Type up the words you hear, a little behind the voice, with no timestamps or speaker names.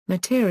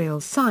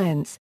Materials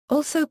science,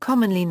 also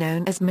commonly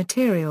known as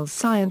materials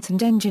science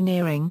and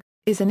engineering,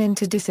 is an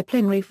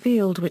interdisciplinary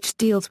field which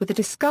deals with the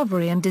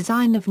discovery and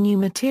design of new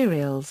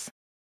materials.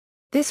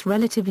 This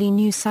relatively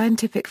new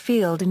scientific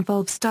field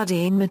involves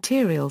studying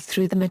materials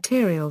through the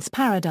materials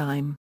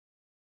paradigm.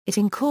 It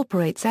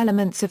incorporates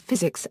elements of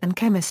physics and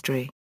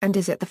chemistry, and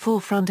is at the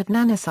forefront of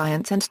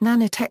nanoscience and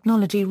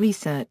nanotechnology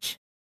research.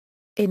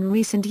 In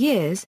recent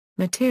years,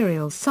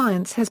 materials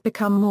science has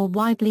become more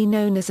widely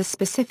known as a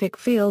specific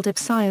field of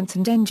science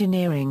and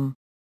engineering.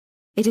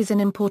 It is an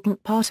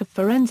important part of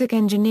forensic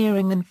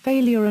engineering and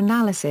failure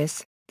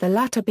analysis, the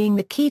latter being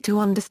the key to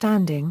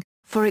understanding,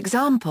 for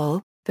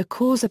example, the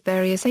cause of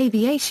various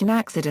aviation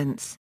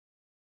accidents.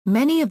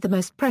 Many of the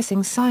most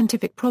pressing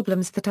scientific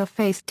problems that are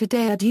faced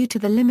today are due to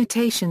the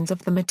limitations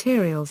of the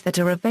materials that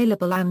are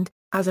available and,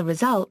 as a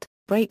result,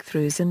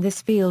 breakthroughs in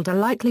this field are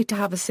likely to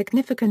have a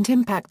significant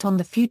impact on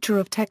the future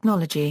of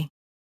technology.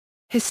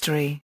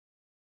 History.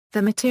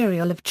 The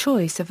material of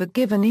choice of a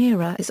given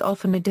era is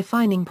often a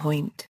defining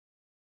point.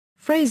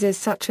 Phrases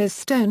such as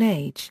Stone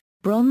Age,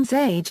 Bronze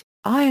Age,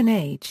 Iron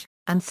Age,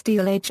 and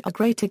Steel Age are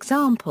great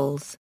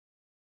examples.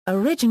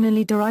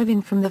 Originally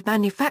deriving from the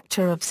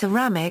manufacture of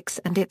ceramics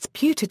and its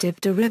putative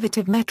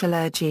derivative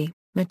metallurgy,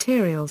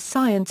 materials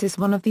science is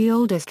one of the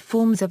oldest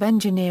forms of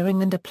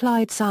engineering and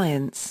applied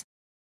science.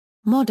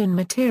 Modern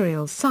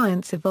materials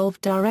science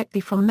evolved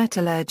directly from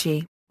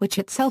metallurgy, which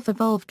itself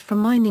evolved from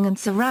mining and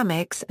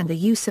ceramics and the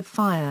use of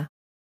fire.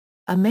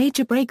 A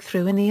major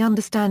breakthrough in the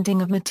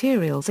understanding of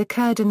materials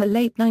occurred in the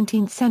late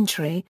 19th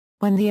century,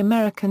 when the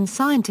American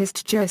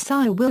scientist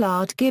Josiah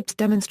Willard Gibbs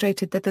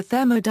demonstrated that the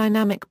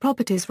thermodynamic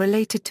properties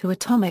related to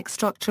atomic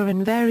structure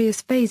in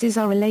various phases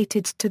are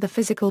related to the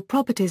physical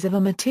properties of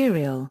a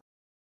material.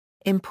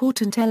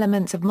 Important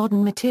elements of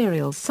modern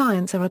materials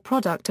science are a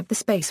product of the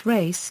space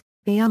race,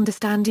 the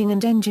understanding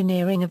and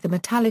engineering of the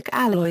metallic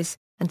alloys,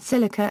 and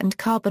silica and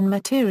carbon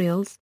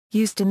materials,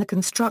 used in the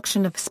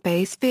construction of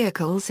space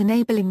vehicles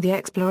enabling the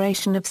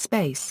exploration of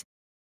space.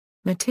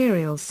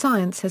 Materials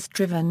science has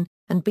driven,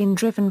 and been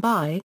driven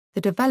by,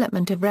 the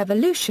development of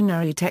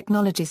revolutionary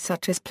technologies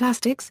such as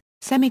plastics,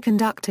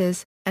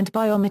 semiconductors, and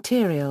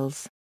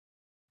biomaterials.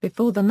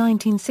 Before the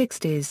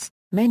 1960s,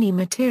 many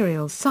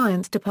materials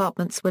science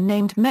departments were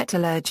named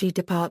metallurgy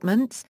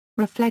departments,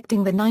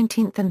 reflecting the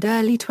 19th and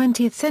early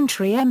 20th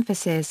century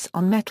emphasis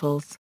on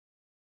metals.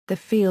 The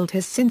field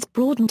has since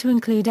broadened to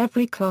include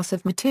every class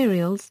of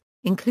materials,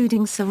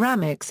 including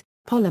ceramics,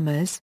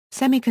 polymers,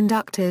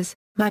 semiconductors,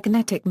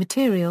 magnetic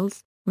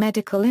materials,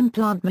 medical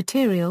implant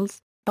materials,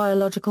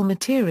 biological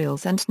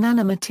materials and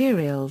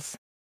nanomaterials.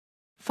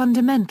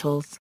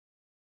 Fundamentals.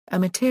 A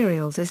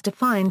materials is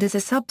defined as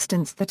a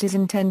substance that is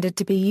intended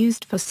to be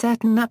used for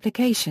certain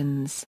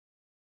applications.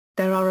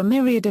 There are a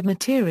myriad of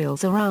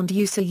materials around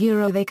use.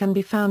 They can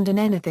be found in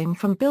anything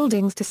from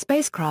buildings to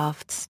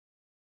spacecrafts.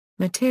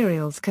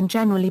 Materials can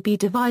generally be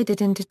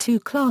divided into two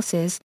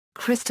classes,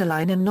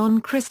 crystalline and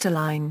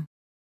non-crystalline.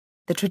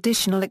 The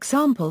traditional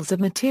examples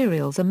of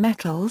materials are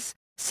metals,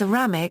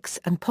 ceramics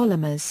and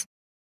polymers.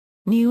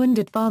 New and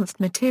advanced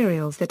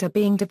materials that are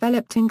being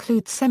developed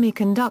include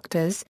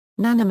semiconductors,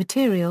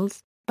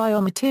 nanomaterials,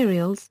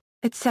 biomaterials,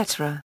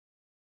 etc.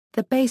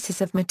 The basis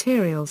of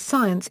materials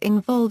science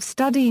involves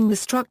studying the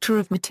structure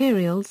of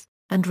materials,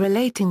 and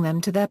relating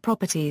them to their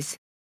properties.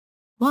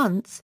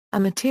 Once a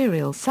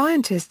material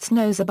scientist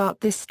knows about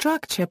this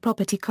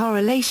structure-property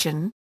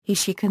correlation,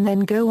 he/she can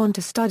then go on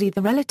to study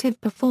the relative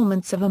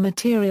performance of a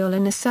material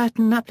in a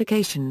certain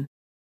application.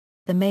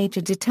 The major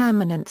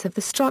determinants of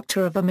the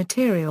structure of a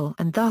material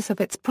and thus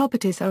of its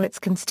properties are its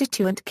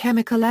constituent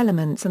chemical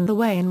elements and the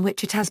way in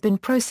which it has been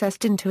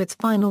processed into its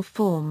final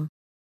form.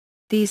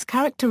 These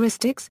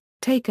characteristics,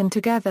 taken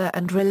together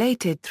and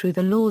related through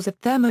the laws of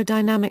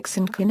thermodynamics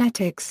and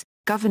kinetics,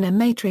 govern a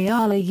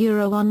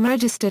material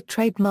unregistered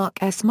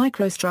trademark S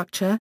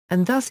microstructure,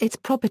 and thus its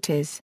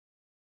properties.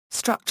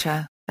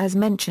 Structure. As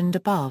mentioned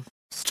above,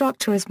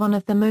 structure is one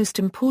of the most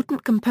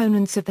important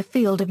components of the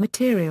field of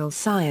materials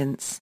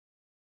science.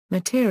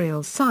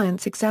 Materials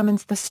science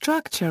examines the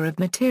structure of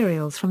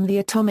materials from the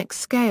atomic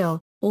scale,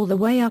 all the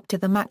way up to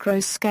the macro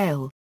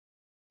scale.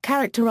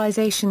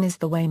 Characterization is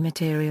the way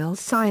materials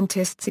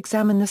scientists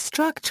examine the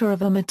structure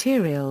of a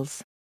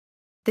materials.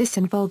 This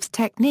involves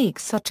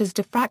techniques such as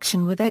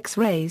diffraction with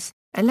X-rays,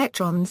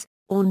 electrons,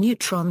 or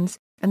neutrons,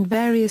 and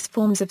various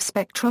forms of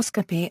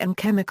spectroscopy and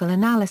chemical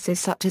analysis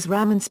such as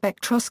Raman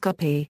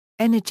spectroscopy,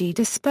 energy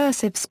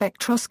dispersive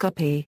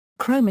spectroscopy,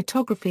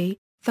 chromatography,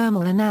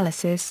 thermal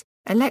analysis,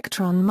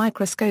 electron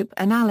microscope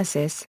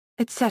analysis,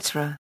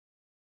 etc.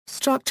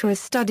 Structure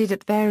is studied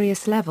at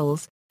various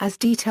levels, as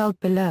detailed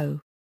below.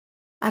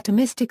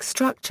 Atomistic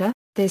structure,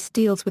 this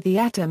deals with the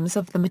atoms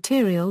of the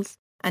materials,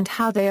 and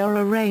how they are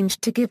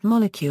arranged to give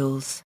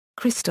molecules,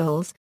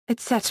 crystals,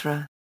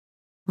 etc.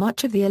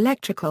 Much of the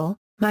electrical,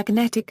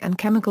 magnetic and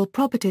chemical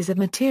properties of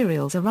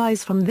materials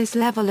arise from this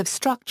level of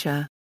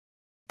structure.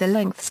 The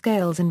length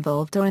scales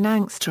involved are in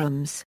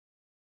angstroms.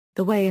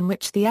 The way in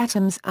which the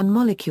atoms and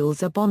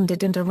molecules are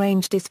bonded and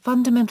arranged is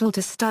fundamental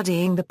to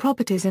studying the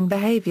properties and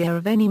behavior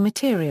of any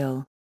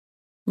material.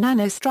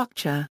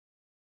 Nanostructure.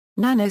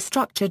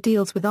 Nanostructure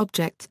deals with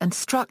objects and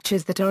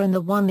structures that are in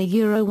the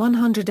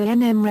 1–100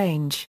 nm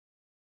range.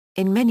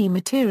 In many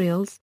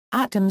materials,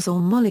 atoms or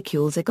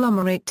molecules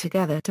agglomerate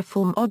together to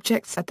form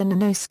objects at the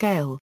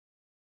nanoscale.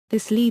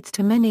 This leads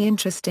to many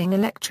interesting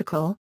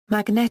electrical,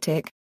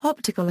 magnetic,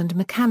 optical and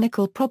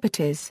mechanical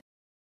properties.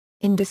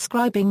 In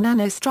describing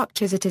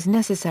nanostructures, it is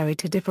necessary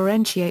to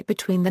differentiate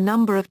between the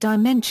number of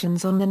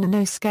dimensions on the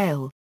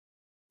nanoscale.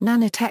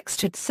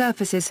 Nanotextured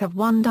surfaces have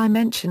one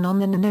dimension on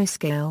the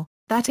nanoscale,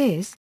 that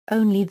is,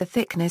 only the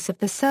thickness of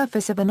the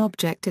surface of an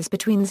object is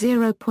between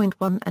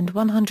 0.1 and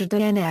 100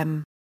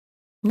 nm.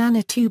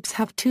 Nanotubes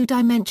have two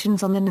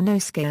dimensions on the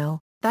nanoscale,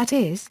 that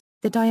is,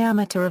 the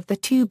diameter of the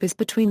tube is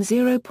between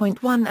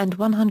 0.1 and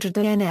 100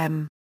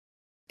 nm.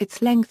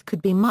 Its length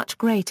could be much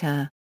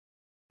greater.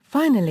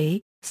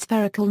 Finally,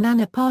 spherical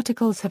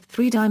nanoparticles have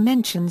three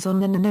dimensions on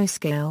the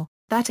nanoscale,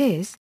 that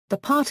is, the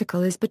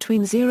particle is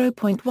between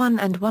 0.1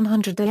 and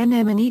 100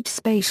 nm in each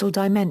spatial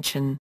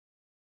dimension.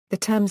 The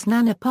terms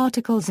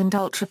nanoparticles and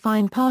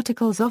ultrafine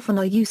particles often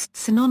are used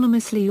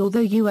synonymously,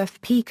 although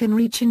UFP can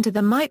reach into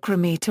the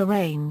micrometer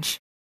range.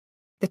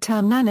 The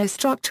term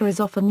nanostructure is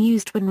often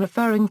used when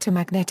referring to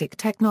magnetic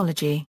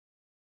technology.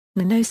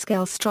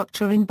 Nanoscale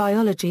structure in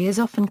biology is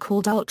often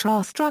called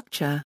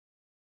ultrastructure.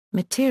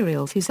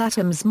 Materials whose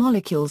atoms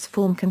molecules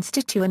form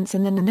constituents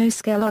in the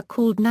nanoscale are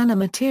called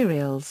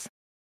nanomaterials.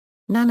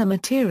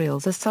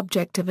 Nanomaterials are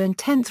subject of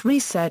intense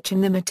research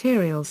in the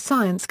materials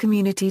science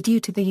community due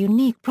to the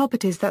unique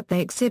properties that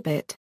they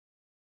exhibit.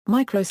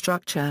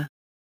 Microstructure.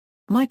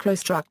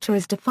 Microstructure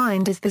is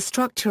defined as the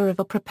structure of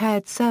a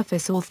prepared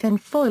surface or thin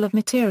foil of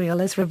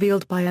material as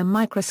revealed by a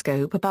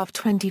microscope above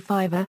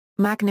 25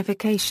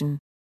 magnification.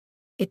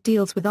 It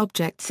deals with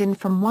objects in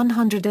from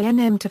 100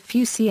 nm to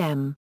few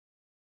cm.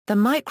 The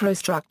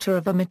microstructure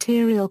of a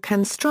material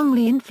can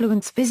strongly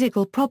influence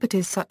physical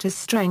properties such as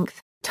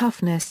strength,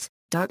 toughness,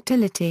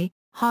 ductility,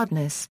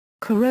 hardness,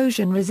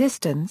 corrosion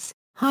resistance,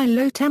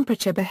 high-low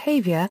temperature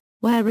behavior,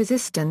 wear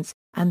resistance,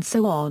 and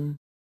so on.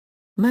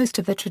 Most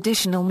of the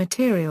traditional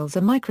materials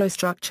are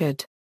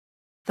microstructured.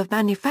 The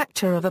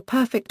manufacture of a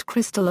perfect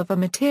crystal of a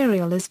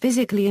material is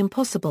physically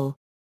impossible.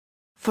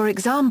 For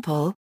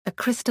example, a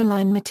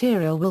crystalline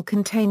material will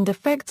contain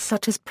defects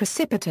such as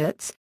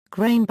precipitates,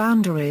 grain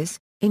boundaries,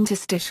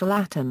 interstitial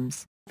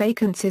atoms,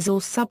 vacancies or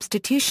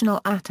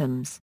substitutional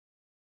atoms.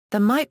 The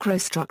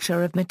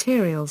microstructure of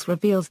materials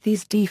reveals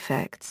these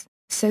defects,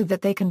 so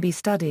that they can be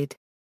studied.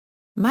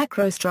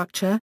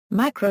 Macrostructure.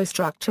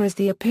 Macrostructure is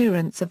the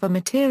appearance of a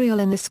material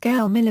in the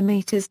scale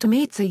millimeters to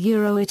meters.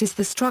 It is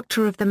the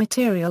structure of the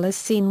material as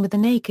seen with the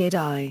naked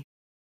eye.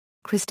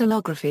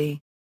 Crystallography.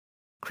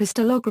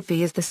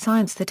 Crystallography is the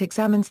science that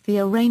examines the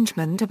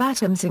arrangement of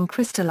atoms in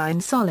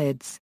crystalline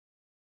solids.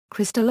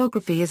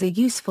 Crystallography is a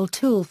useful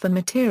tool for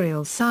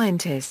materials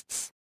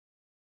scientists.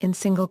 In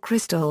single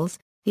crystals,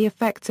 the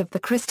effects of the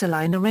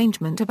crystalline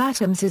arrangement of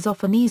atoms is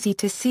often easy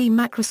to see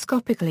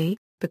macroscopically,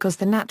 because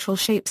the natural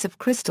shapes of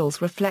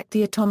crystals reflect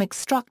the atomic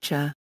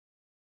structure.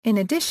 In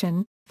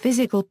addition,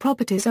 physical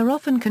properties are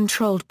often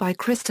controlled by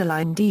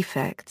crystalline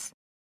defects.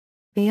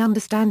 The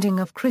understanding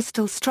of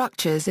crystal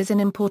structures is an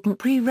important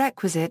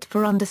prerequisite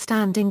for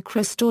understanding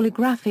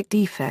crystallographic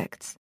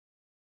defects.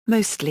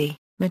 Mostly,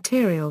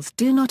 materials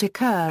do not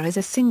occur as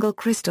a single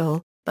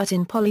crystal, but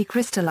in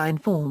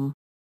polycrystalline form.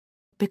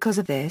 Because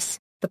of this,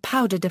 the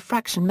powder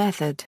diffraction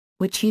method,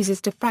 which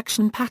uses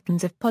diffraction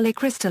patterns of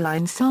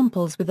polycrystalline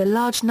samples with a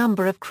large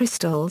number of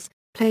crystals,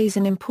 plays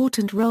an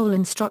important role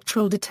in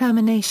structural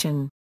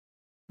determination.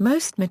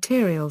 Most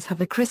materials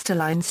have a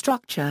crystalline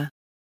structure.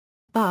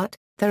 But,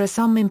 there are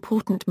some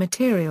important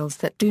materials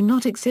that do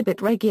not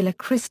exhibit regular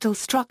crystal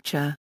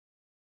structure.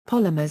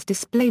 Polymers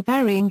display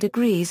varying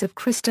degrees of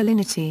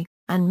crystallinity,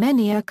 and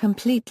many are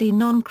completely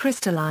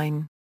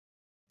non-crystalline.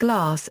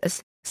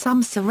 Glasses,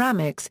 some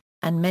ceramics,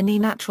 and many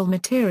natural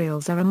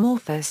materials are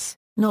amorphous,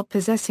 not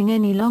possessing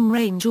any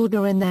long-range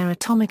order in their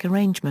atomic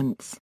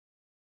arrangements.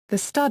 The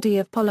study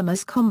of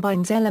polymers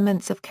combines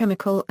elements of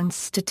chemical and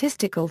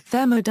statistical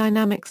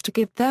thermodynamics to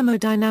give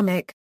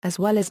thermodynamic, as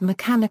well as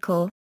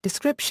mechanical,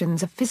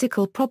 descriptions of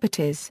physical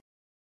properties.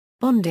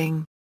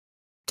 Bonding.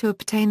 To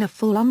obtain a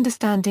full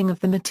understanding of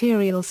the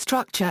material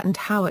structure and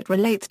how it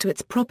relates to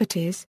its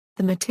properties,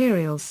 the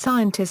materials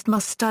scientist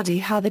must study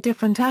how the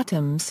different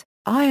atoms,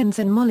 ions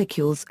and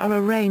molecules are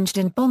arranged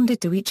and bonded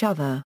to each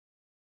other.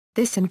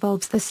 This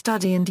involves the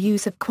study and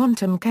use of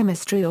quantum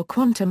chemistry or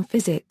quantum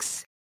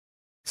physics.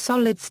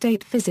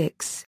 Solid-state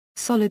physics,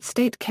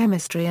 solid-state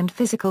chemistry and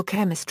physical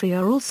chemistry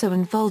are also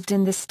involved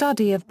in the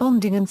study of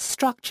bonding and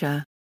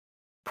structure.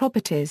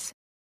 Properties.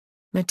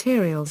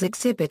 Materials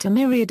exhibit a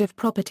myriad of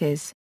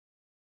properties.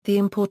 The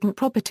important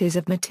properties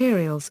of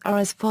materials are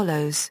as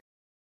follows.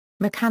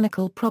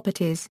 Mechanical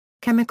properties,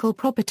 chemical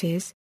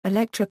properties,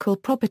 electrical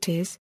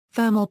properties,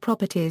 thermal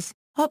properties,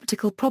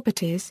 optical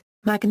properties,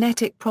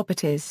 magnetic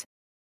properties.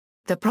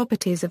 the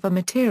properties of a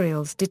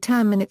materials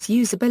determine its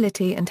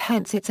usability and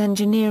hence its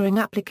engineering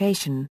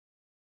application.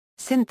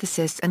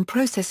 Synthesis and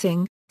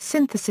processing.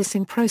 Synthesis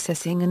and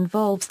processing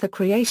involves the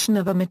creation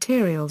of a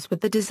materials with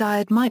the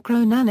desired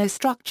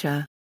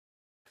micro-nanostructure.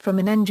 From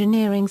an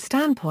engineering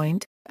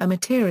standpoint, a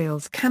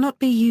materials cannot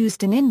be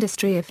used in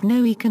industry if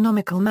no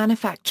economical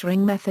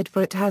manufacturing method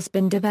for it has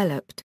been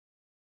developed.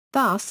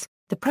 Thus,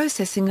 the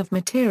processing of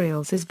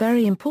materials is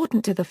very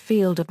important to the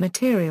field of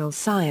materials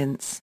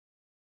science.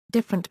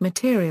 Different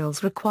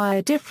materials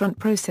require different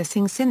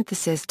processing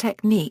synthesis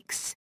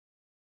techniques.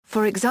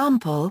 For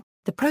example,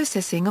 the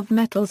processing of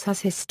metals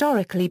has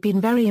historically been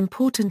very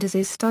important as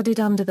is studied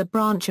under the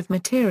branch of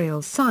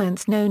materials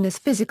science known as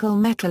physical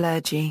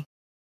metallurgy.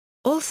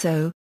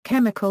 Also,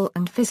 chemical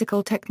and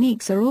physical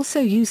techniques are also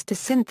used to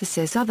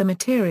synthesize other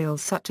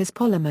materials such as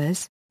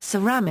polymers,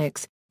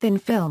 ceramics, thin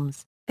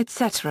films,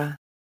 etc.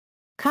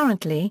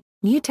 Currently,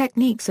 new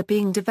techniques are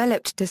being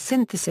developed to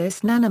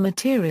synthesize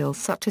nanomaterials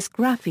such as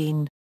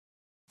graphene.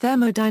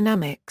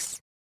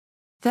 Thermodynamics.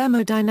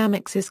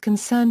 Thermodynamics is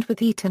concerned with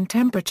heat and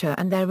temperature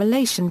and their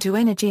relation to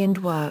energy and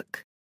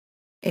work.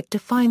 It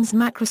defines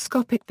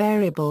macroscopic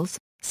variables,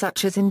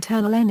 such as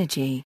internal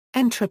energy,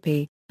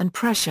 entropy, and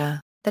pressure,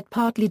 that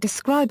partly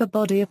describe a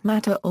body of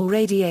matter or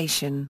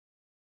radiation.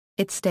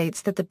 It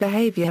states that the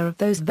behavior of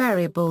those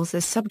variables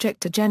is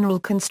subject to general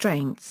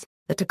constraints,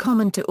 that are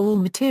common to all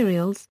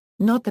materials,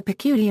 not the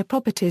peculiar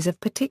properties of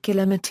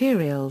particular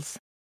materials.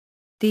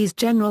 These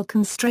general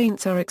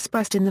constraints are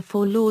expressed in the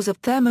four laws of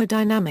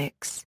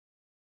thermodynamics.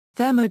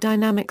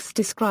 Thermodynamics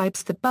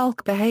describes the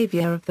bulk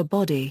behavior of the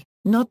body,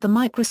 not the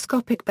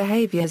microscopic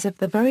behaviors of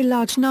the very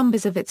large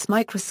numbers of its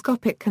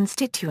microscopic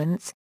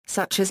constituents,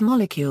 such as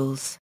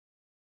molecules.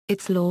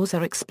 Its laws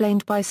are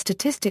explained by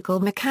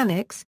statistical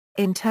mechanics,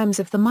 in terms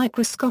of the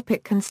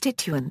microscopic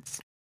constituents.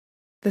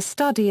 The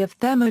study of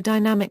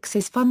thermodynamics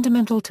is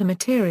fundamental to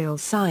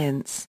materials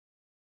science.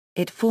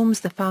 It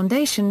forms the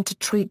foundation to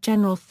treat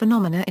general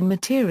phenomena in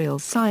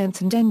materials science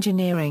and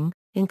engineering,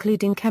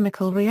 including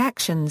chemical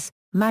reactions,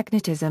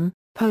 magnetism,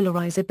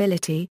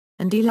 polarizability,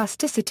 and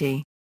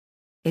elasticity.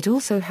 It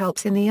also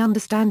helps in the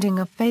understanding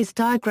of phase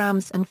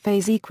diagrams and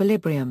phase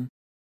equilibrium.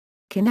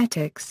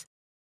 Kinetics.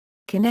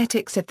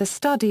 Kinetics is the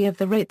study of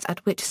the rates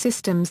at which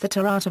systems that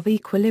are out of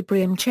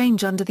equilibrium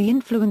change under the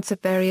influence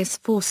of various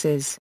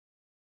forces.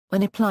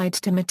 When applied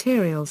to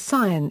materials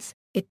science,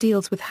 it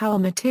deals with how a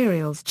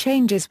materials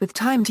changes with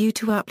time due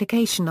to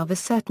application of a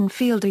certain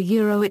field.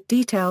 It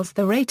details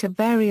the rate of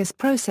various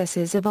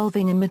processes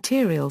evolving in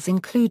materials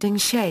including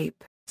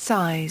shape,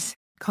 size,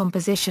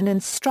 composition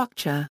and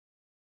structure.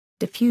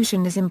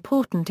 Diffusion is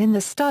important in the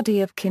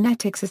study of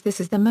kinetics as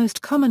this is the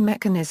most common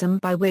mechanism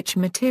by which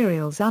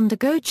materials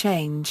undergo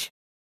change.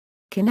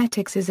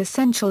 Kinetics is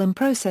essential in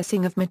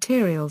processing of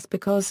materials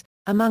because,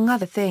 among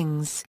other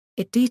things,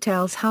 it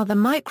details how the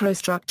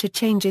microstructure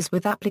changes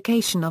with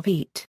application of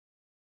heat.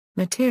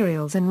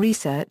 Materials and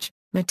research.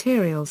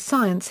 Materials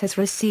science has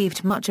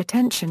received much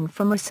attention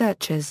from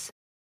researchers.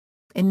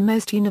 In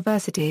most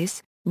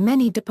universities,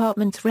 many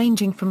departments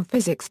ranging from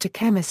physics to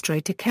chemistry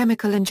to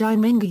chemical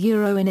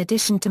engineering in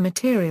addition to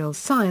materials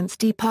science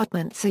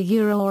departments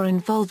are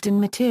involved in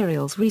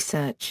materials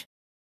research.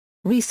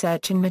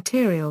 Research in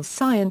materials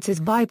science is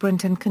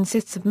vibrant and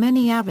consists of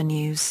many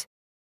avenues.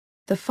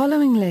 The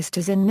following list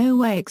is in no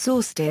way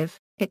exhaustive,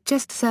 it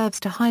just serves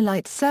to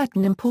highlight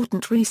certain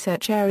important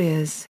research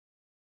areas.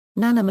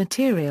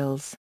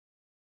 Nanomaterials.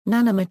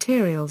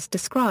 Nanomaterials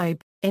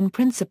describe, in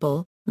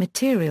principle,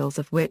 materials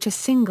of which a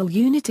single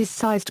unit is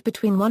sized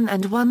between 1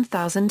 and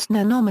 1000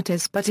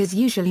 nanometers but is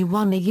usually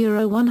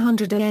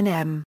 100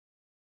 nm.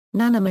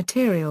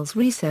 Nanomaterials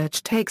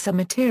research takes a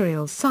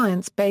materials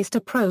science-based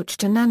approach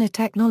to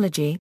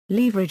nanotechnology,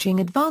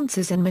 leveraging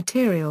advances in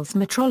materials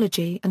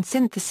metrology and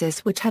synthesis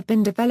which have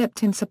been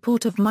developed in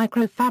support of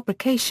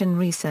microfabrication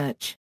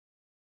research.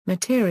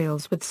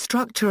 Materials with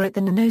structure at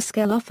the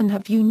nanoscale often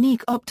have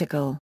unique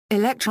optical,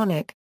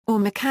 electronic, or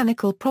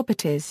mechanical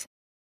properties.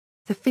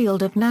 The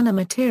field of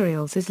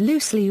nanomaterials is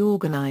loosely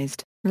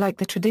organized, like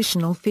the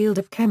traditional field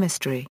of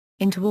chemistry,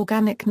 into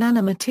organic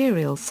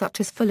nanomaterials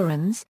such as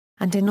fullerenes,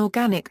 and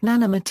inorganic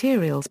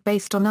nanomaterials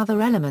based on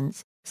other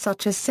elements,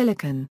 such as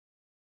silicon.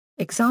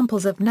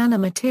 Examples of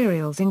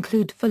nanomaterials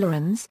include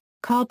fullerenes,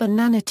 carbon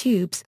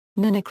nanotubes,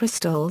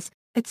 nanocrystals,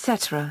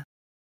 etc.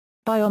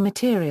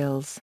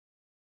 Biomaterials.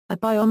 A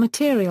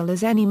biomaterial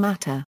is any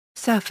matter,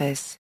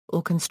 surface,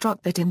 or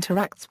construct that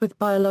interacts with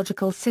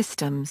biological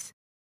systems.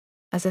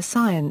 As a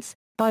science,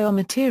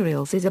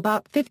 biomaterials is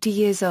about 50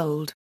 years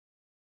old.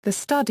 The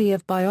study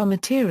of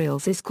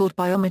biomaterials is called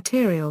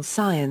biomaterials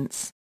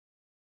science.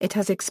 It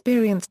has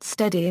experienced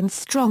steady and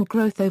strong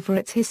growth over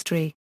its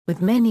history,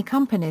 with many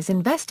companies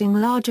investing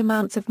large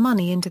amounts of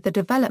money into the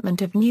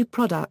development of new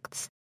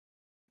products.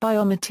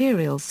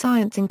 Biomaterials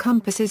science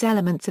encompasses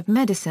elements of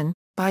medicine,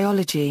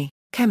 biology,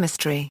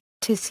 chemistry,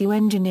 tissue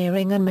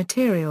engineering and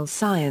materials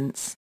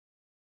science.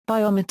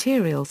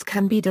 Biomaterials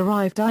can be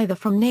derived either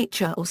from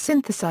nature or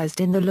synthesized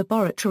in the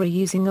laboratory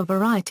using a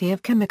variety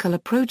of chemical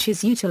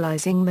approaches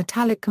utilizing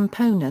metallic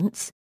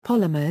components,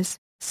 polymers,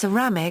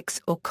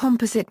 Ceramics or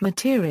composite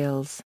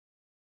materials.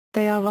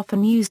 They are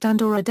often used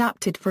and/or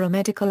adapted for a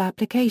medical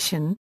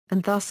application,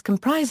 and thus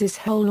comprises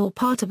whole or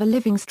part of a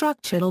living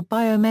structure or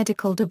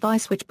biomedical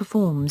device which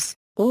performs,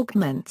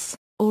 augments,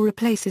 or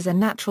replaces a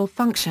natural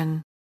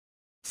function.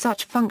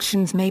 Such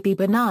functions may be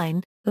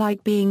benign,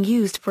 like being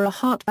used for a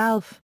heart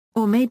valve,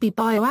 or may be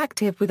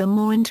bioactive with a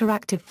more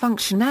interactive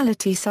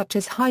functionality such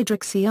as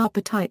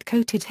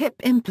hydroxyapatite-coated hip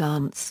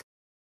implants.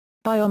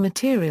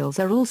 Biomaterials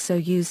are also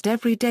used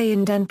every day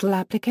in dental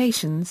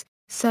applications,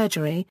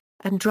 surgery,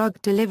 and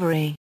drug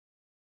delivery.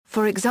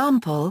 For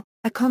example,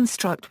 a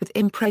construct with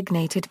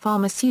impregnated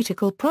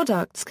pharmaceutical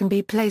products can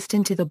be placed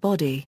into the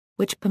body,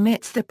 which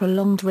permits the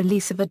prolonged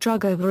release of a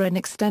drug over an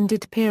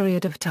extended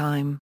period of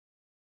time.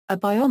 A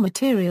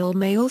biomaterial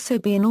may also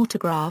be an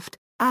autograft,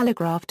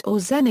 allograft or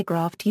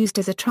xenograft used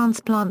as a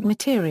transplant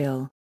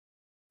material.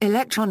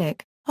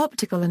 Electronic,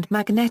 optical and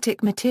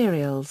magnetic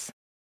materials.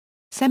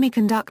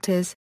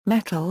 Semiconductors,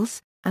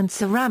 metals, and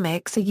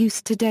ceramics are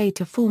used today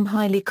to form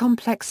highly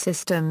complex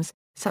systems,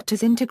 such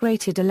as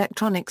integrated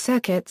electronic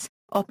circuits,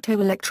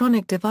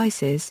 optoelectronic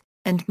devices,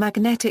 and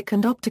magnetic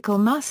and optical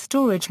mass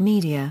storage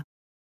media.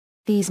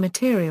 These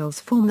materials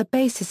form the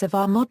basis of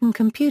our modern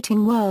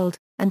computing world,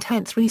 and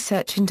hence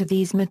research into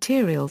these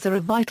materials are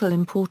of vital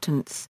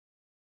importance.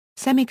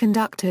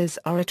 Semiconductors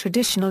are a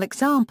traditional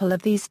example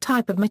of these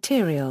type of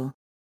material.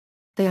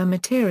 They are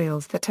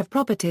materials that have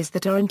properties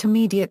that are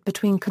intermediate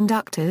between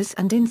conductors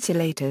and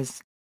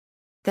insulators.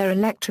 Their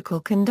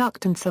electrical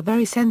conductance are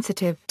very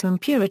sensitive to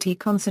impurity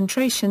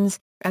concentrations,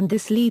 and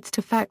this leads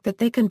to fact that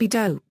they can be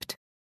doped.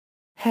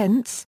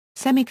 Hence,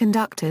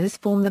 semiconductors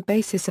form the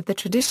basis of the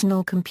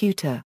traditional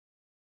computer.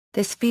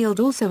 This field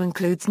also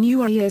includes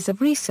new areas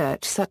of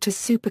research such as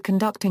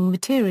superconducting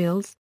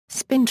materials,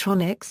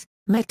 spintronics,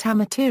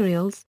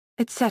 metamaterials,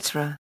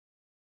 etc.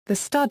 The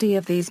study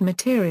of these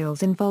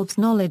materials involves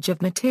knowledge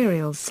of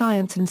materials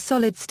science and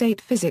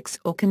solid-state physics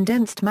or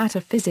condensed matter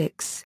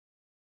physics.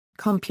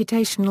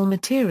 Computational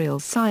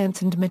materials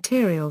science and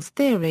materials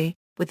theory,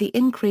 with the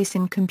increase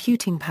in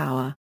computing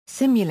power,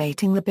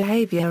 simulating the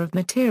behavior of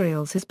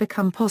materials has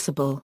become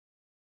possible.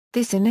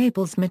 This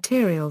enables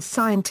materials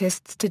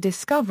scientists to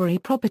discover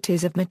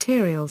properties of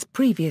materials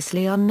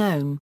previously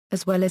unknown,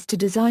 as well as to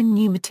design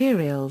new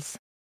materials.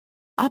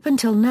 Up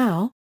until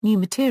now, new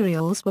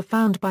materials were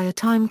found by a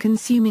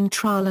time-consuming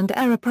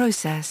trial-and-error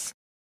process.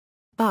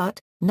 But,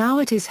 now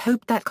it is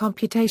hoped that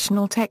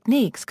computational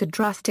techniques could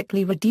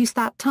drastically reduce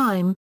that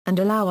time, and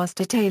allow us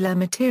to tailor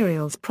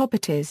materials'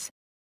 properties.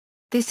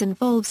 This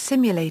involves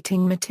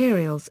simulating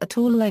materials at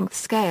all length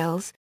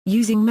scales,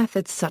 using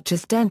methods such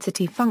as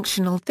density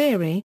functional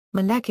theory,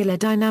 molecular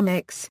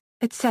dynamics,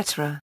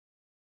 etc.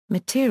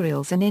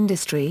 Materials and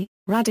industry.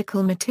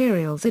 Radical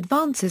materials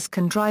advances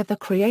can drive the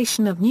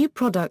creation of new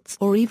products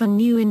or even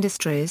new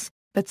industries,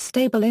 but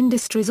stable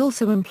industries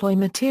also employ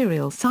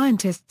material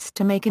scientists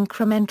to make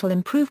incremental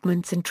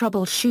improvements and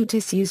troubleshoot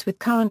issues with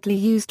currently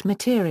used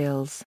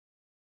materials.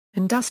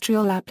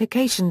 Industrial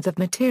applications of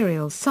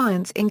materials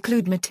science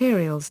include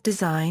materials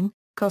design,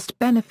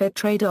 cost-benefit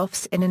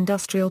trade-offs in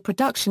industrial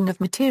production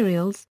of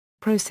materials,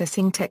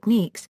 processing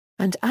techniques,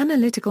 and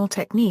analytical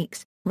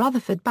techniques,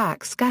 Rutherford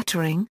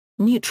backscattering,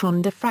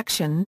 neutron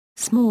diffraction,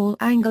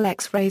 small-angle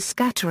X-ray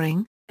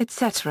scattering,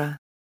 etc.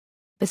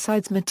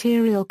 Besides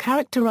material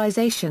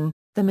characterization,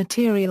 the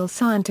material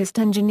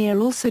scientist-engineer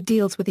also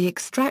deals with the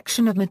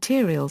extraction of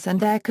materials and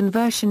their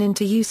conversion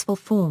into useful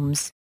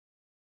forms.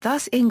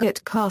 Thus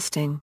ingot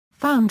casting,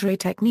 foundry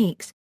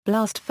techniques,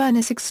 blast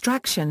furnace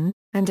extraction,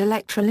 and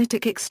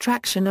electrolytic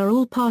extraction are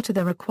all part of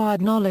the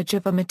required knowledge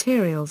of a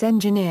materials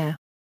engineer.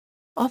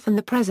 Often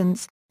the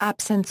presence,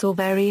 absence or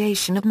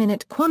variation of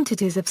minute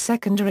quantities of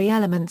secondary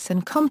elements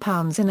and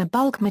compounds in a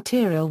bulk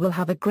material will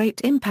have a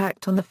great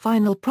impact on the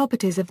final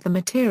properties of the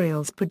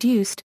materials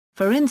produced.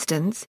 For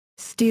instance,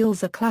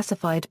 steels are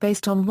classified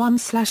based on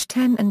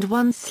 1/10 and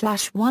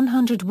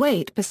 1/100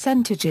 weight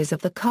percentages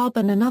of the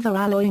carbon and other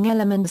alloying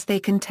elements they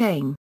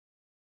contain.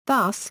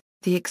 Thus,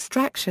 the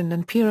extraction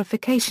and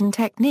purification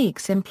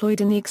techniques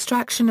employed in the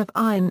extraction of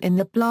iron in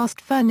the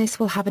blast furnace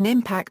will have an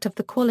impact of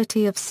the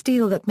quality of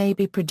steel that may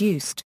be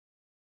produced.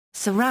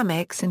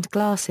 Ceramics and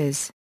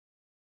glasses.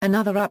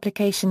 Another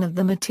application of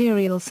the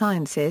material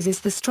sciences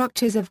is the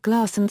structures of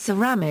glass and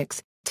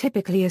ceramics,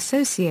 typically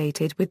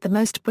associated with the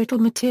most brittle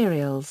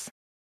materials.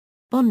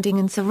 Bonding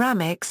in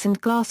ceramics and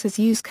glasses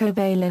use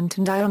covalent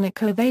and ionic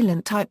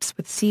covalent types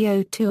with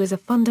CO2 as a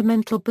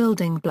fundamental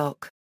building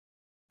block.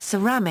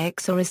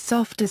 Ceramics are as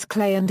soft as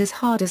clay and as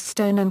hard as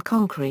stone and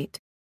concrete.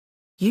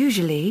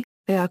 Usually,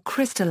 they are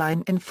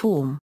crystalline in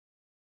form.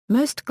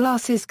 Most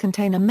glasses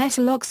contain a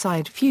metal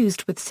oxide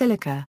fused with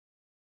silica.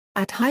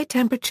 At high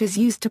temperatures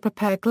used to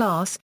prepare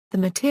glass, the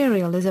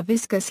material is a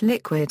viscous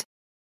liquid.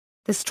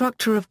 The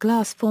structure of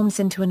glass forms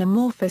into an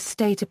amorphous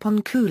state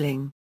upon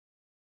cooling.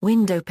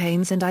 Window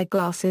panes and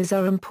eyeglasses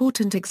are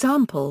important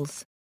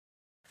examples.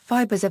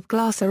 Fibers of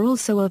glass are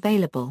also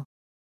available.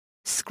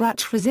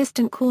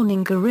 Scratch-resistant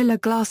Corning Gorilla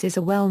Glass is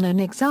a well-known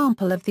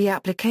example of the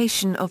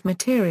application of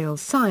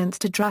materials science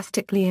to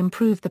drastically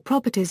improve the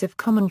properties of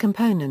common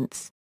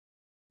components.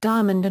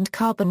 Diamond and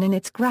carbon in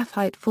its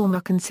graphite form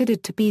are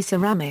considered to be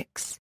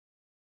ceramics.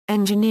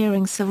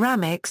 Engineering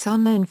ceramics are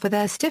known for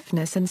their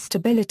stiffness and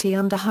stability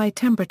under high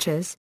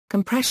temperatures,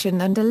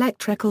 compression and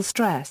electrical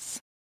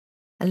stress.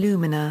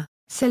 Alumina,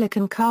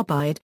 silicon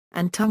carbide,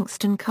 and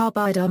tungsten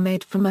carbide are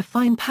made from a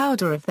fine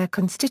powder of their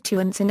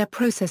constituents in a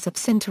process of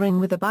sintering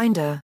with a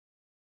binder.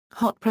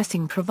 Hot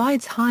pressing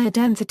provides higher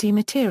density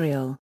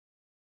material.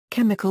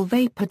 Chemical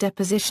vapor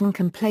deposition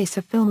can place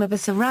a film of a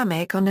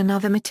ceramic on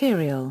another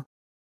material.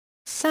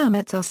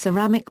 Cermets are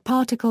ceramic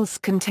particles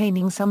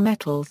containing some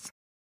metals.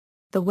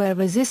 The wear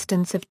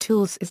resistance of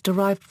tools is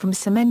derived from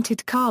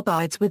cemented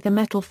carbides with the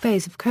metal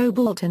phase of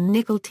cobalt and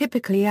nickel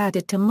typically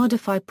added to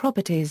modify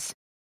properties.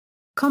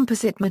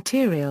 Composite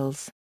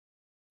materials.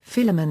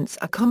 Filaments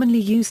are commonly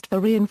used for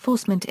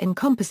reinforcement in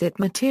composite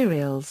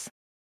materials.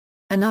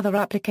 Another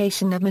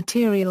application of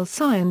materials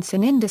science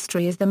in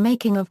industry is the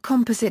making of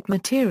composite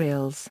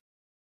materials.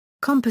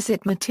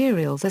 Composite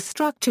materials are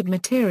structured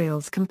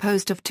materials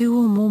composed of two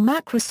or more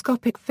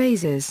macroscopic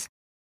phases.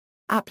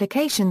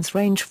 Applications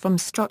range from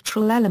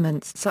structural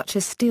elements such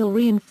as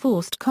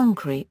steel-reinforced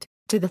concrete,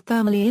 to the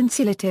thermally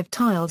insulative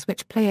tiles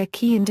which play a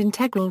key and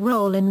integral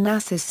role in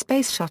NASA's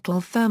Space Shuttle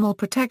thermal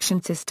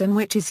protection system,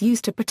 which is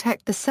used to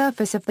protect the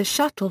surface of the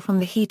shuttle from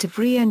the heat of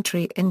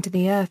re-entry into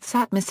the Earth's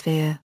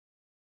atmosphere.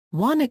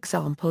 One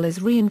example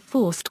is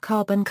reinforced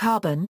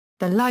carbon-carbon,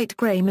 the light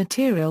gray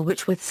material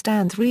which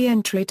withstands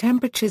re-entry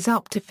temperatures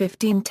up to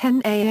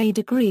 1510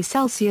 degrees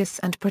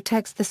and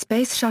protects the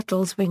Space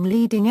Shuttle's wing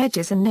leading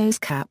edges and nose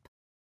cap.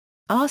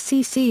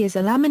 RCC is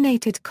a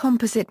laminated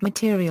composite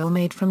material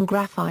made from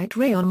graphite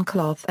rayon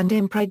cloth and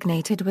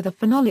impregnated with a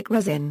phenolic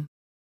resin.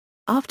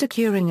 After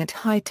curing at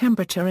high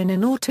temperature in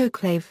an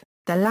autoclave,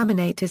 the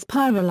laminate is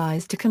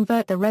pyrolyzed to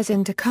convert the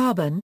resin to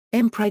carbon,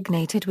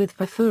 impregnated with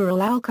furfuryl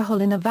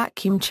alcohol in a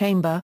vacuum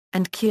chamber,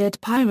 and cured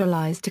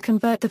pyrolyzed to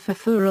convert the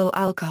furfuryl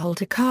alcohol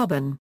to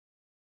carbon.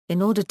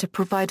 In order to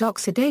provide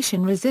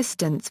oxidation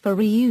resistance for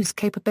reuse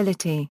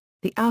capability,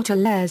 the outer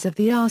layers of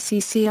the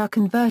RCC are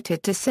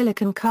converted to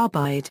silicon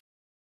carbide.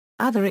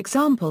 Other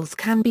examples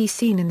can be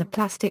seen in the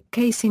plastic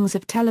casings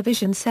of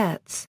television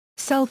sets,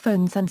 cell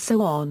phones and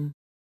so on.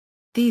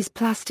 These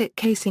plastic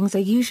casings are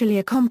usually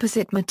a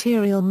composite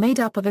material made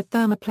up of a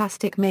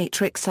thermoplastic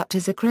matrix such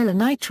as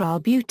acrylonitrile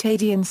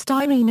butadiene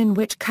styrene in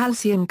which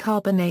calcium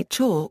carbonate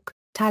chalk,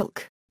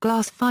 talc,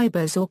 glass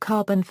fibers or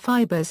carbon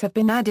fibers have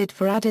been added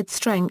for added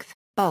strength,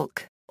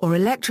 bulk, or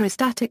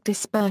electrostatic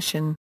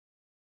dispersion.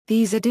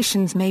 These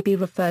additions may be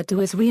referred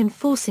to as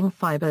reinforcing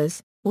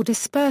fibers, or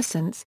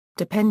dispersants,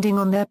 depending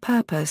on their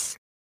purpose.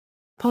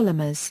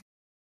 Polymers.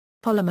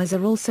 Polymers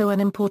are also an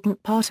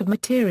important part of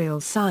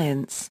materials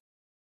science.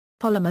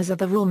 Polymers are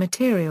the raw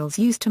materials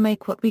used to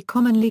make what we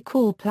commonly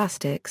call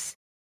plastics.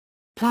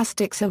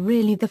 Plastics are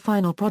really the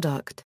final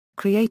product,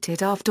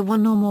 created after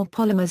one or more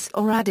polymers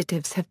or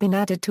additives have been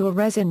added to a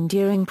resin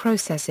during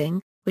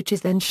processing, which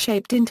is then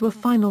shaped into a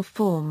final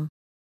form.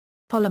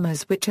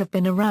 Polymers which have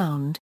been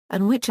around,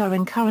 and which are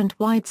in current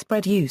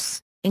widespread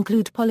use,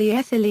 include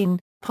polyethylene,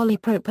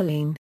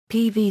 polypropylene,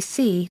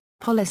 PVC,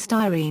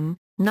 polystyrene,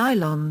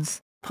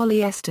 nylons,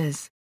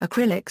 polyesters,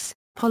 acrylics,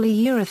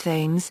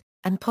 polyurethanes,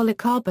 and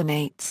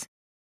polycarbonates.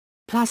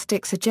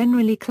 Plastics are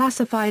generally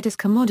classified as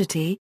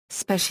commodity,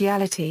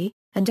 specialty,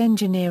 and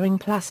engineering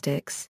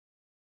plastics.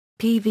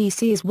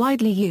 PVC is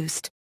widely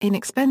used,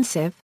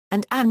 inexpensive,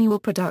 and annual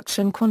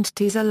production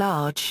quantities are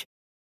large.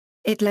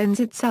 It lends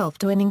itself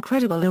to an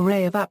incredible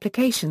array of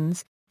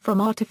applications,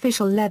 from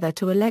artificial leather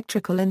to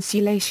electrical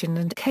insulation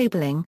and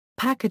cabling,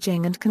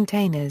 packaging and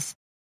containers.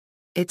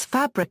 Its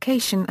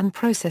fabrication and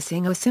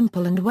processing are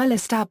simple and well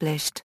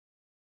established.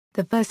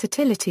 The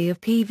versatility of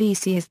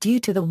PVC is due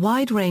to the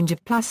wide range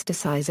of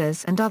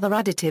plasticizers and other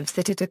additives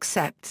that it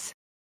accepts.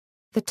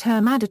 The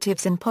term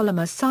additives in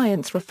polymer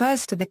science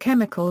refers to the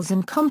chemicals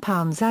and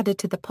compounds added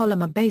to the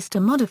polymer base to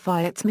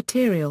modify its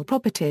material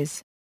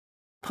properties.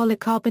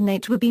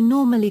 Polycarbonate would be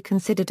normally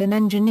considered an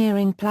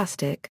engineering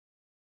plastic.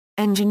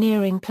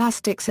 Engineering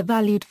plastics are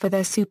valued for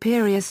their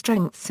superior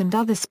strengths and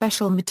other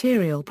special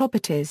material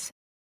properties.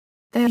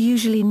 They are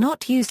usually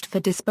not used for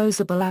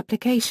disposable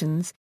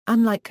applications,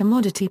 unlike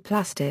commodity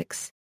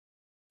plastics.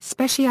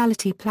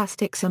 Specialty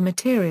plastics are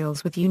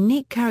materials with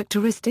unique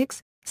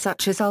characteristics,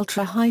 such as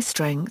ultra-high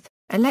strength,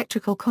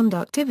 electrical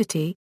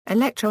conductivity,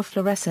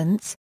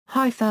 electrofluorescence,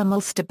 high thermal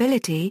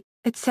stability,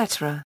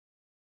 etc.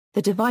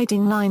 The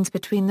dividing lines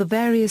between the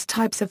various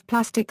types of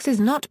plastics is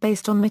not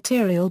based on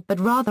material but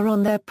rather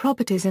on their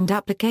properties and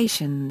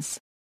applications.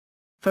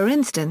 For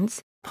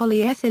instance,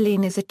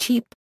 polyethylene is a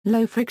cheap,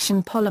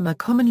 low-friction polymer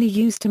commonly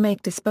used to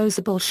make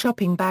disposable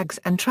shopping bags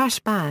and trash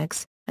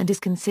bags, and is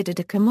considered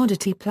a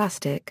commodity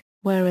plastic,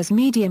 whereas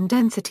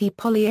medium-density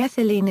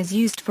polyethylene is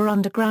used for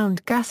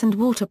underground gas and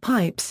water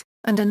pipes,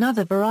 and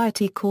another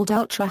variety called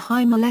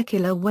ultra-high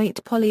molecular weight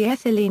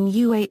polyethylene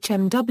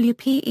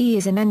UHMWPE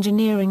is an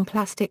engineering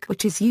plastic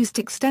which is used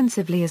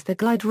extensively as the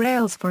glide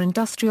rails for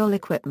industrial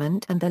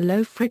equipment and the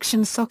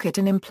low-friction socket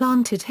in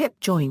implanted hip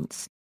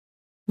joints.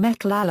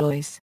 Metal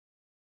alloys.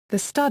 The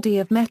study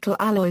of metal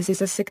alloys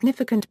is a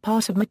significant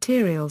part of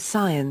materials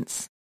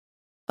science.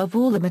 Of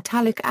all the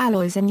metallic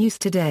alloys in use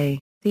today,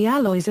 the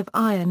alloys of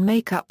iron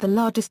make up the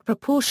largest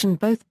proportion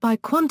both by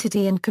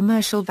quantity and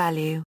commercial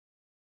value.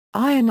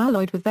 Iron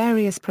alloyed with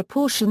various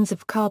proportions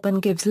of carbon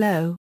gives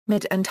low,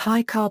 mid and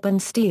high carbon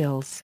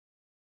steels.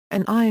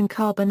 An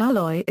iron-carbon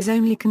alloy is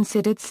only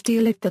considered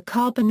steel if the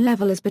carbon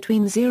level is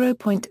between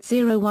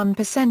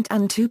 0.01%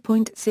 and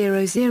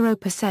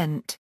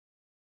 2.00%.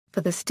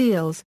 For the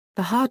steels,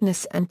 the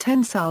hardness and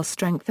tensile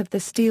strength of the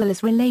steel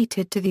is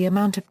related to the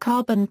amount of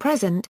carbon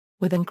present,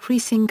 with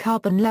increasing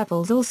carbon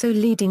levels also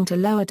leading to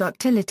lower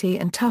ductility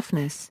and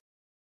toughness.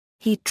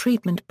 Heat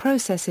treatment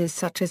processes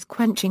such as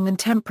quenching and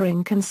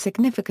tempering can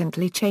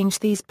significantly change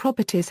these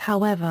properties.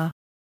 However,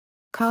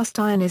 cast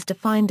iron is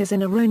defined as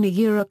an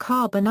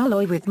carbon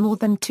alloy with more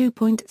than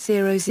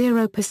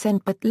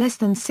 2.00% but less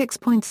than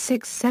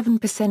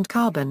 6.67%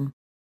 carbon.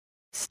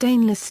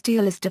 Stainless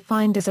steel is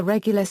defined as a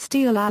regular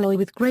steel alloy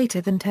with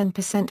greater than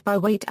 10% by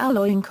weight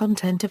alloying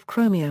content of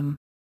chromium.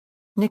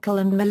 Nickel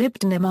and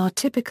molybdenum are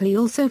typically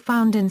also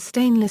found in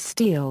stainless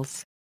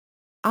steels.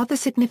 Other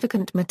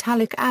significant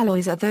metallic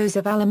alloys are those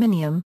of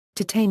aluminium,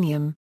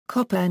 titanium,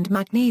 copper and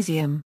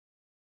magnesium.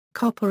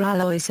 Copper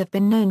alloys have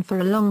been known for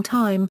a long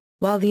time,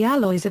 while the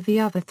alloys of the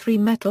other three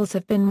metals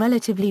have been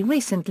relatively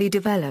recently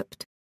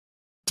developed.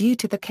 Due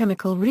to the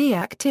chemical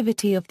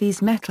reactivity of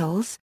these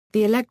metals,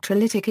 the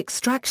electrolytic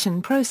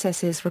extraction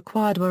processes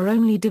required were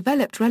only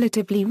developed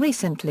relatively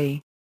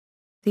recently.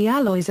 The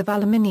alloys of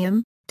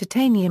aluminium,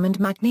 titanium and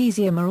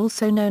magnesium are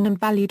also known and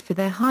valued for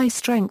their high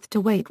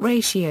strength-to-weight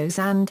ratios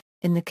and,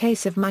 in the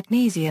case of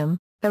magnesium,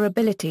 their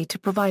ability to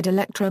provide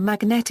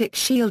electromagnetic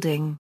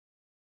shielding.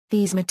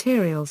 These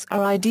materials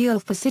are ideal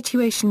for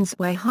situations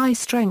where high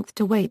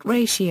strength-to-weight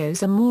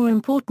ratios are more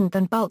important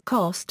than bulk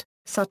cost,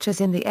 such as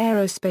in the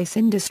aerospace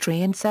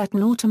industry and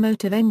certain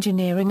automotive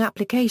engineering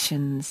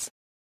applications.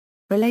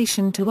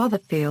 Relation to other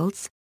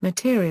fields,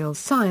 materials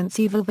science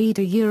evolved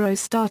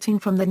starting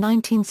from the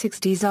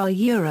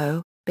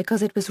 1960s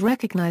because it was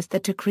recognized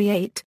that to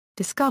create,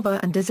 discover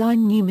and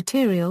design new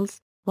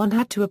materials, one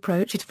had to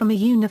approach it from a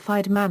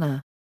unified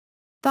manner.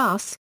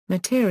 Thus,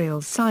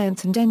 materials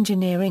science and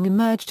engineering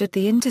emerged at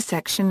the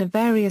intersection of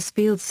various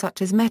fields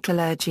such as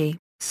metallurgy,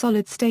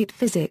 solid-state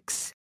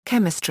physics,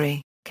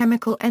 chemistry,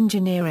 chemical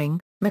engineering,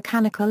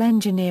 mechanical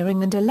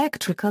engineering and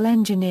electrical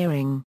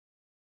engineering.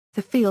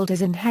 The field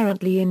is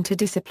inherently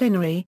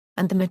interdisciplinary,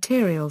 and the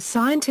materials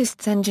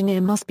scientist's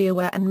engineer must be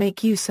aware and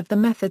make use of the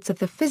methods of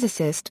the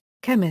physicist,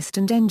 chemist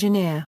and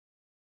engineer.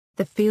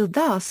 The field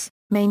thus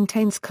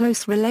maintains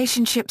close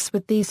relationships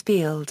with these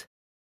fields.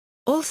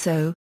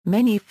 Also,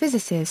 many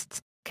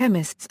physicists,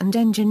 chemists and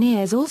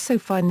engineers also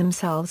find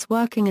themselves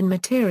working in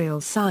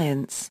materials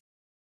science.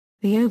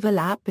 The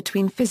overlap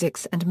between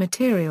physics and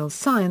materials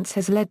science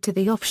has led to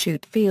the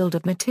offshoot field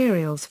of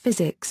materials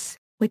physics,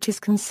 which is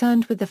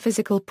concerned with the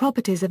physical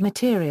properties of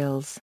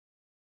materials.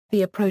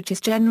 The approach is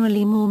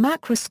generally more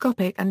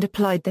macroscopic and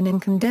applied than in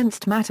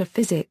condensed matter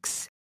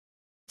physics.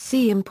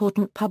 See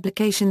important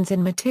publications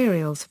in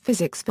materials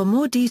physics for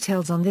more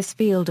details on this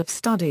field of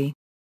study.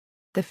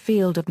 The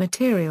field of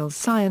materials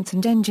science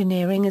and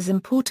engineering is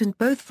important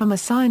both from a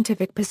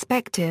scientific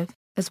perspective,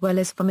 as well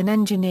as from an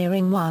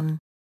engineering one.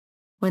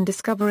 When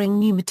discovering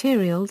new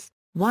materials,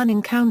 one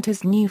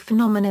encounters new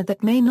phenomena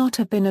that may not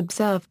have been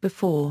observed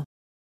before.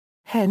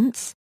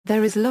 Hence,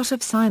 there is a lot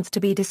of science to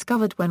be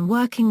discovered when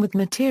working with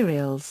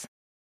materials.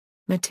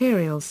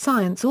 Materials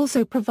science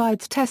also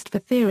provides tests for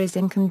theories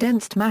in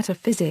condensed matter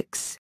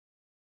physics.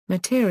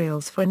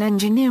 Materials for an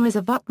engineer is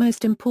of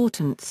utmost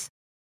importance.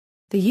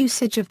 The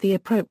usage of the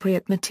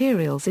appropriate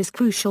materials is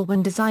crucial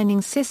when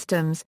designing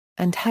systems,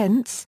 and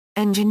hence,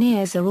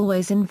 engineers are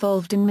always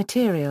involved in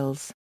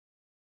materials.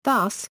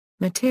 Thus,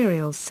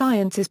 materials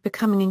science is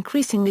becoming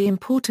increasingly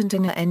important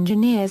in an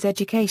engineer's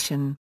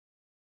education.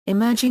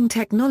 Emerging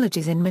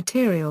technologies in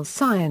materials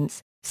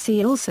science,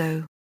 see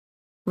also.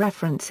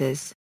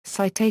 References,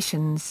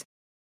 citations.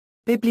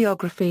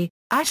 Bibliography,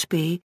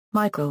 Ashby,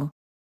 Michael.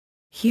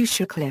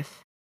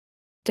 Hushcliffe.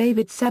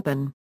 David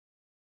Seban.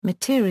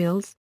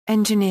 Materials,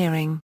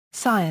 Engineering,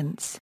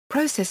 Science,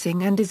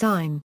 Processing and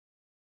Design.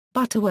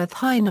 Butterworth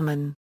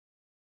Heinemann.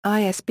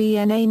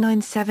 ISBN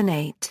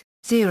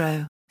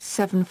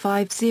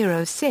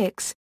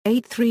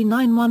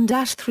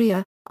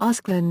A978-0-7506-8391-3.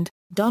 Askland,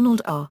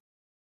 Donald R.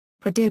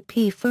 Pradeep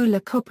P. Fowler.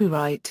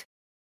 Copyright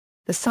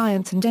The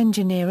Science and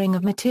Engineering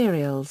of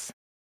Materials.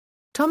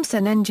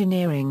 Thomson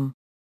Engineering.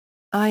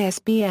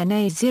 ISBN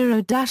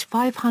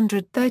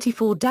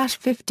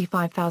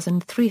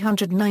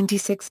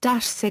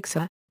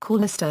A0-534-55396-6.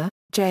 Corlister,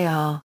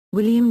 J.R.,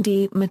 William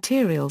D.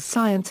 Materials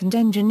Science and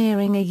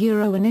Engineering.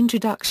 An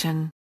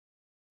Introduction.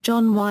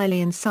 John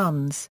Wiley &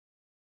 Sons.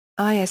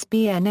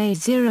 ISBN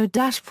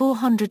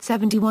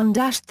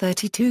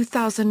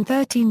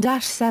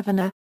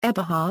A0-471-32013-7.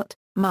 Eberhardt,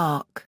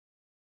 Mark.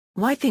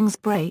 Why Things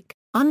Break,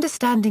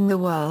 Understanding the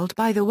World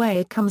by the Way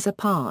It Comes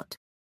Apart.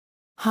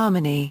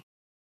 Harmony.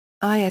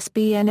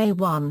 ISBN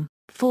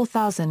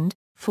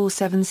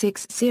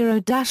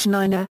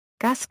A1-4000-4760-9.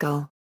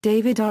 Gaskell,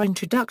 David R.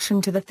 Introduction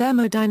to the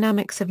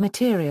Thermodynamics of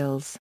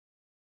Materials.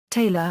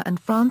 Taylor and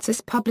Francis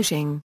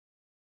Publishing.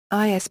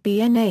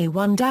 ISBN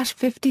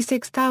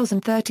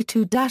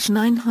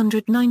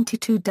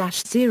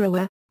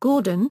A1-56032-992-0.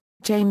 Gordon,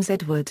 James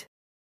Edward.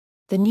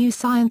 The New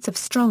Science of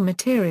Strong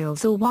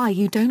Materials, or Why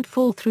You Don't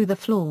Fall Through the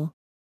Floor.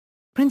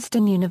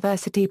 Princeton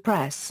University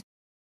Press.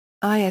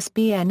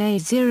 ISBN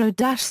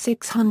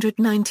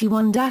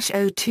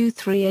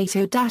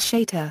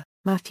A0-691-02380-8.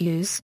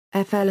 Matthews,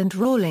 F. L. and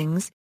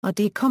Rawlings,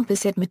 R.D.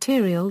 Composite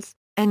Materials,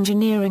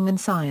 Engineering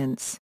and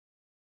Science.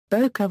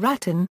 Boca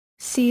Raton,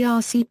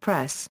 CRC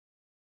Press.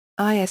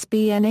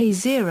 ISBN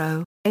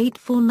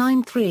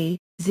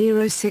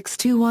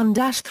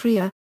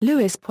A0-8493-0621-3.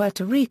 Luis,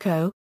 Puerto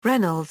Rico,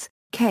 Reynolds,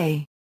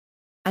 K.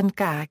 and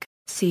Gag,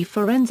 C.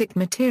 Forensic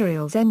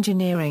Materials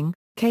Engineering,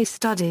 Case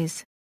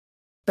Studies.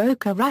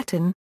 Boca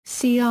Raton,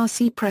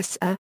 CRC Press.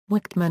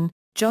 Wichtman,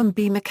 John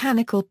B.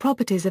 Mechanical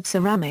Properties of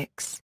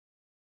Ceramics.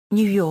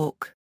 New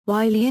York,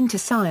 Wiley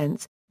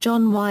InterScience,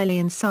 John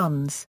Wiley &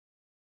 Sons.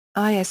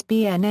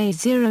 ISBN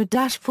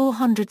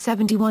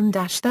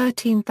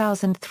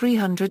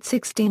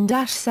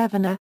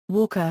A0-471-13316-7.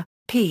 Walker,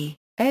 P.,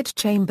 ed.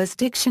 Chambers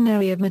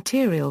Dictionary of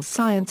Materials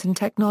Science and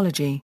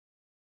Technology.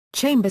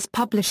 Chambers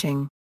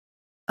Publishing.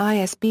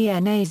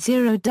 ISBN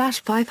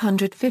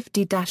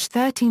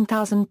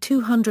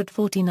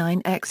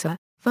A0-550-13249-X.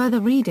 Further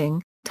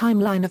reading,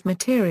 Timeline of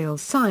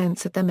Materials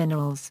Science at the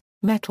Minerals,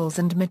 Metals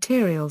and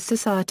Materials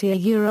Society.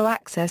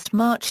 Accessed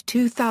March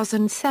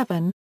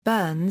 2007,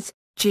 Burns,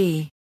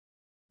 G.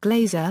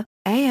 Glaser,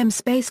 A.M.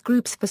 Space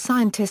Groups for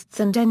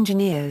Scientists and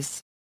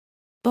Engineers.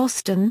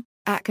 Boston,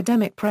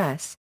 Academic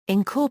Press,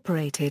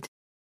 Incorporated.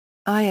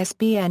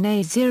 ISBN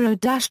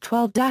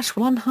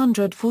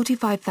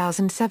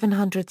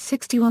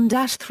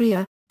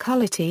A0-12-145761-3.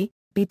 Cullity,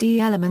 B.D.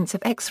 Elements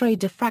of X-ray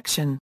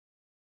Diffraction.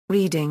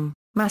 Reading,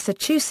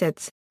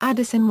 Massachusetts,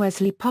 Addison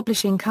Wesley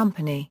Publishing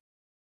Company.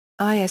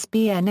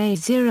 ISBN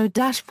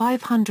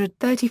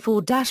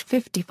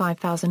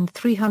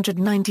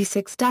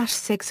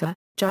A0-534-55396-6.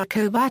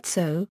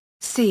 Giacobazzo,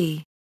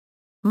 C.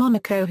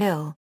 Monaco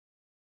Hill.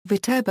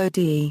 Viterbo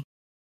D.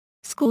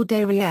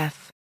 Scorderi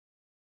F.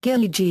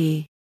 Gilly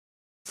G.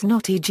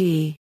 Snotti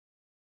G.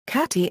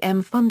 Catty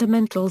M.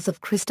 Fundamentals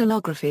of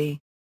Crystallography.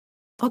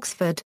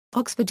 Oxford,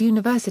 Oxford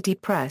University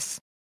Press.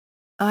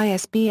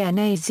 ISBN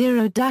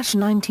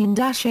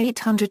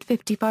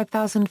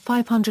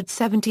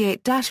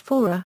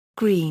A0-19-855578-4.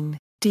 Green,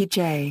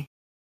 D.J.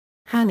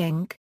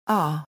 Hanning,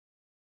 R.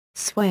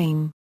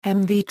 Swain,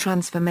 M.V.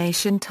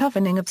 Transformation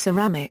Toughening of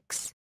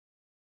Ceramics.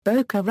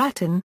 Boca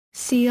Raton,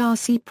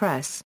 CRC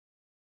Press.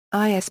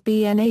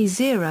 ISBN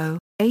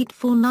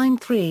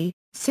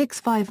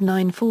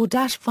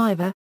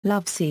A0-8493-6594-5.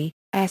 Lovesey,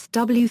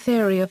 S.W.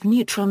 Theory of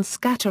Neutron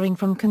Scattering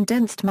from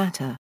Condensed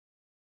Matter.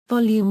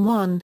 Volume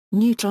 1,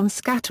 Neutron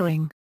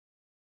Scattering.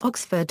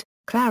 Oxford,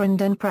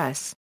 Clarendon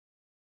Press.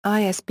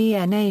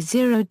 ISBN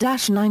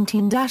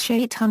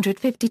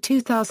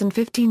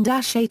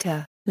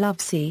A0-19-852015-8.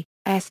 Lovesey,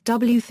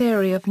 S.W.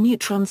 Theory of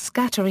Neutron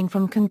Scattering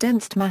from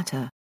Condensed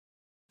Matter.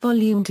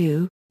 Volume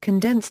 2,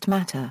 Condensed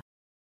Matter.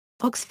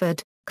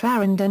 Oxford,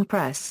 Clarendon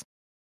Press.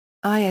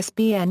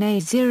 ISBN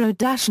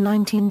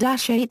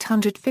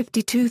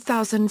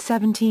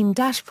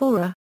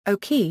A0-19-852017-4.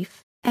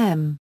 O'Keefe,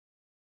 M.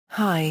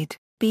 Hyde,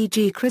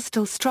 B.G.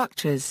 Crystal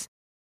Structures.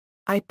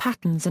 I.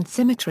 Patterns and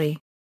Symmetry.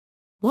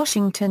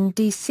 Washington,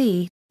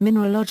 D.C.,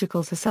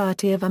 Mineralogical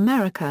Society of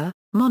America,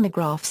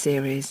 Monograph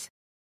Series.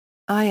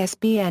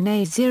 ISBN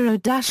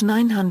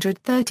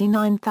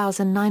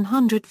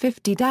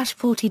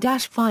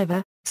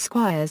A0-939950-40-5.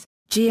 Squires,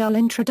 G.L.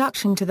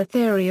 Introduction to the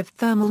Theory of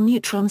Thermal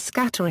Neutron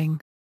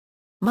Scattering.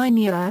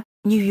 Minier,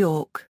 New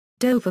York,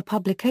 Dover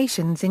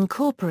Publications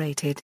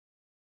Incorporated.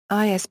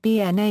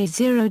 ISBN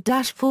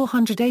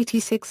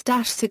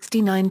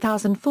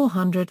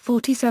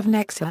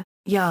A0-486-69447.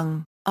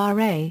 Young,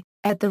 R.A.,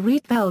 ed. The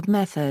Rietveld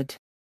Method.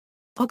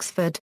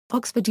 Oxford,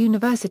 Oxford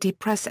University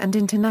Press and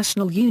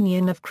International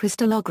Union of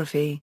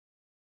Crystallography.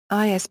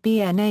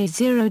 ISBN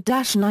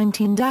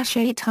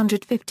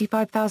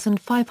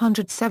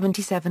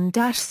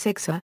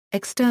A0-19-855577-6.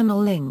 External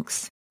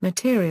links,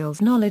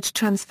 Materials Knowledge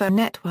Transfer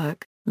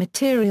Network,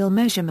 Material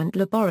Measurement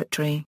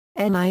Laboratory,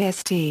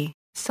 NIST,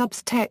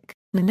 Substech,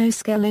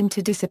 Nanoscale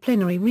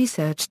Interdisciplinary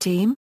Research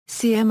Team,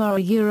 CMR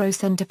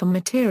Eurocenter for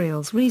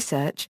Materials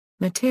Research,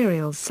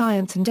 Materials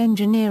Science and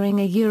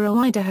Engineering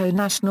Idaho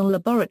National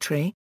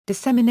Laboratory,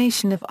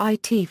 Dissemination of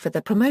IT for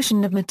the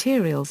Promotion of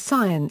Materials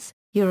Science,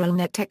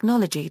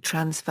 Nanotechnology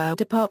Transfer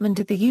Department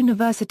at the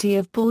University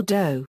of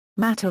Bordeaux,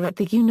 Matter at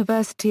the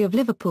University of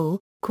Liverpool,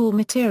 Core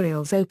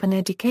Materials Open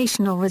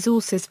Educational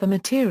Resources for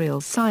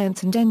Materials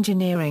Science and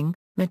Engineering,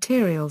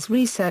 Materials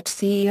Research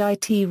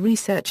CEIT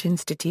Research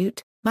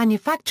Institute,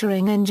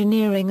 Manufacturing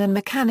Engineering and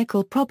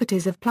Mechanical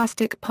Properties of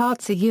Plastic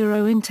Parts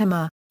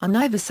Intema,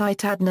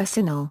 Universität ad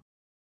Nacional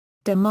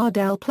de Mar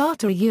del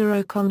Plata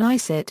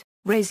CONICET,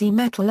 RESI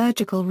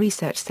Metallurgical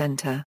Research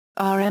Center,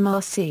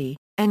 RMRC,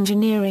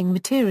 Engineering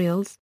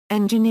Materials,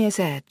 Engineers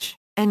Edge,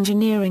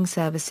 Engineering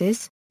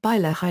Services,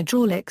 Baylor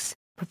Hydraulics,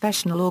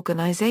 Professional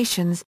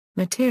Organizations,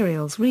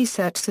 Materials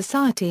Research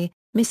Society,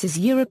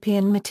 Mrs.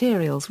 European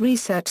Materials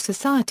Research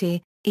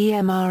Society,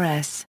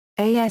 EMRS,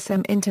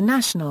 ASM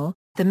International,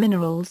 the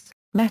Minerals,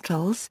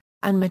 Metals,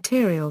 and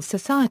Materials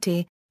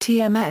Society,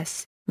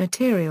 TMS,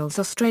 Materials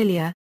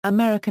Australia,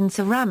 American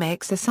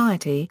Ceramic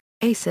Society,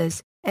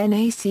 ACES,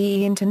 NACE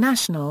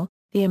International,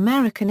 the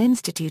American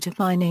Institute of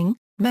Mining,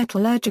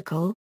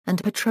 Metallurgical,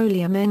 and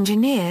Petroleum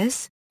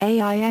Engineers,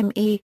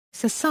 AIME,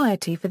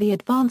 Society for the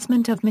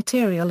Advancement of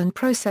Material and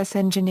Process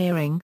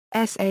Engineering,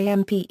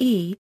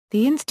 SAMPE,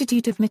 the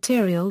Institute of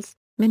Materials,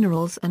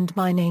 Minerals and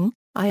Mining,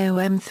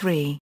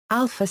 IOM3,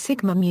 Alpha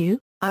Sigma Mu,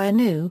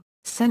 INU,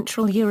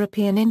 Central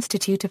European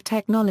Institute of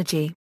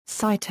Technology,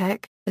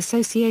 SciTech,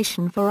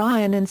 Association for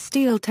Iron and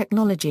Steel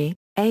Technology,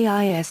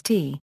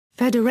 AIST,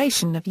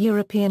 Federation of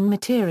European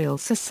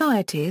Materials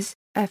Societies,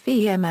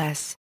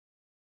 FEMS.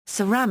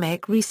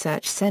 Ceramic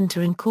Research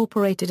Center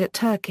Incorporated at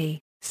Turkey,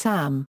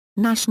 SAM,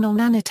 National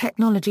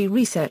Nanotechnology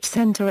Research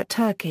Center at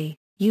Turkey,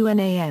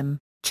 UNAM,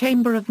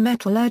 Chamber of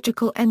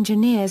Metallurgical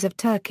Engineers of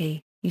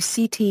Turkey,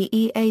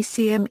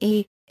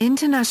 UCTEACME,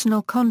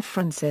 International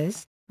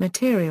Conferences,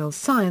 Materials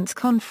Science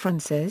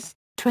Conferences,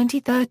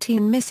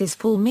 2013 Mrs.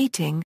 Fall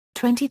Meeting,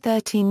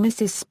 2013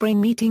 Mrs. Spring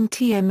Meeting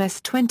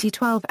TMS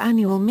 2012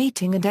 Annual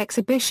Meeting and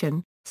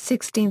Exhibition,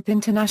 16th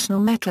International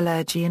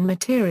Metallurgy and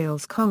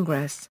Materials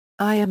Congress,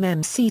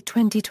 IMMC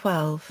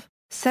 2012,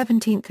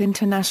 17th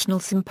International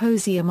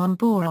Symposium on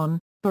Boron,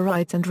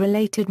 Borides and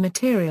Related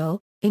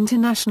Material,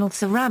 International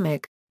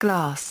Ceramic,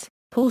 Glass,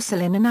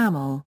 Porcelain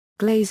Enamel,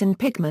 Glaze and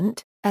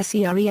Pigment,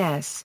 SERES,